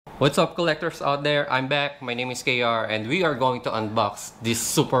What's up, collectors out there? I'm back. My name is KR and we are going to unbox this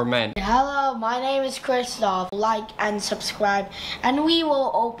Superman. Hello, my name is Christoph. Like and subscribe and we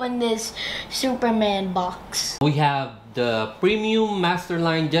will open this Superman box. We have the premium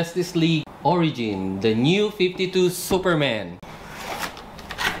Masterline Justice League Origin, the new 52 Superman.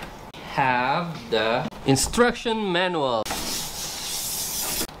 Have the instruction manual.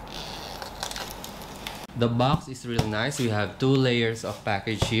 The box is real nice. We have 2 layers of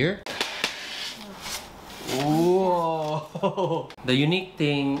package here. Whoa! The unique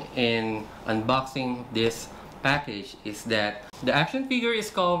thing in unboxing this package is that the action figure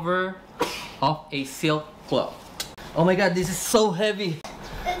is covered of a silk cloth. Oh my god, this is so heavy!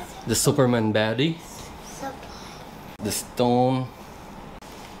 The Superman body. The stone.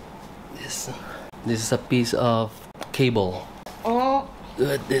 This is a piece of cable. Oh.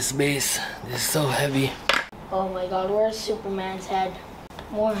 Look at this base. This is so heavy. Oh my god, where's Superman's head?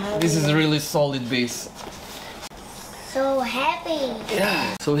 More heavy. This is a really solid base. So heavy.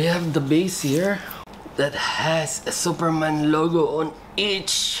 Yeah. So we have the base here that has a Superman logo on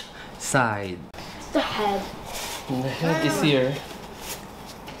each side. It's the head. And the head is here.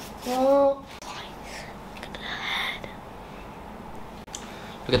 Oh. Look at the head.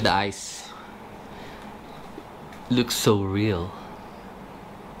 Look at the eyes. Looks so real.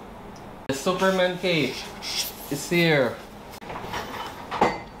 The Superman cape is here.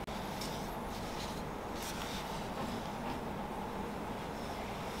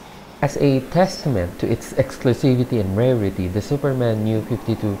 As a testament to its exclusivity and rarity, the Superman New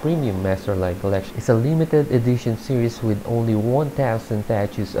 52 Premium Masterline Collection is a limited edition series with only 1,000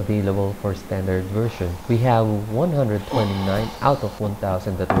 statues available for standard version. We have 129 out of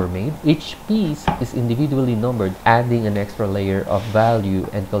 1,000 that were made. Each piece is individually numbered, adding an extra layer of value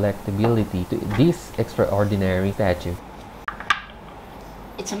and collectability to this extraordinary statue.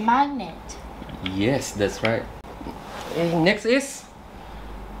 It's a magnet. Yes, that's right. And next is...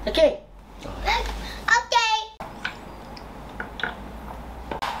 Okay. Okay.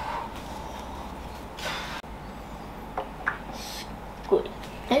 Good.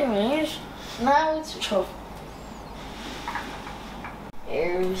 Anyways, now it's a trophy.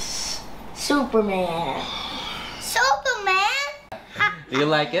 Here's Superman. Superman? Do you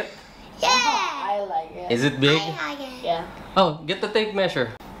like it? Yeah. I like it. Is it big? I like it. Yeah. Oh, get the tape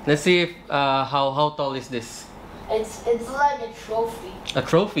measure. Let's see if how tall is this? It's like a trophy. A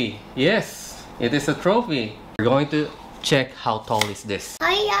trophy. Yes, it is a trophy. We're going to check how tall is this.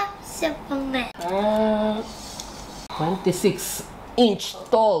 I am Superman. 26-inch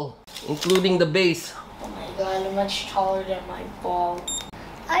tall, including the base. Oh my god, much taller than my ball.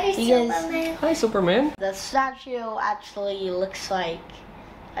 Are you Because- Superman? Hi, Superman. The statue actually looks like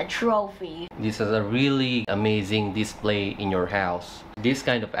a trophy. This is a really amazing display in your house. This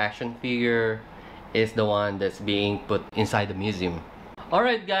kind of action figure is the one that's being put inside the museum.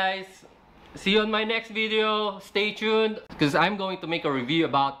 Alright guys, see you on my next video. Stay tuned because I'm going to make a review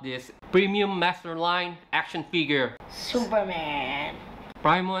about this premium Masterline action figure. Superman.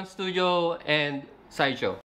 Prime One Studio and Sideshow.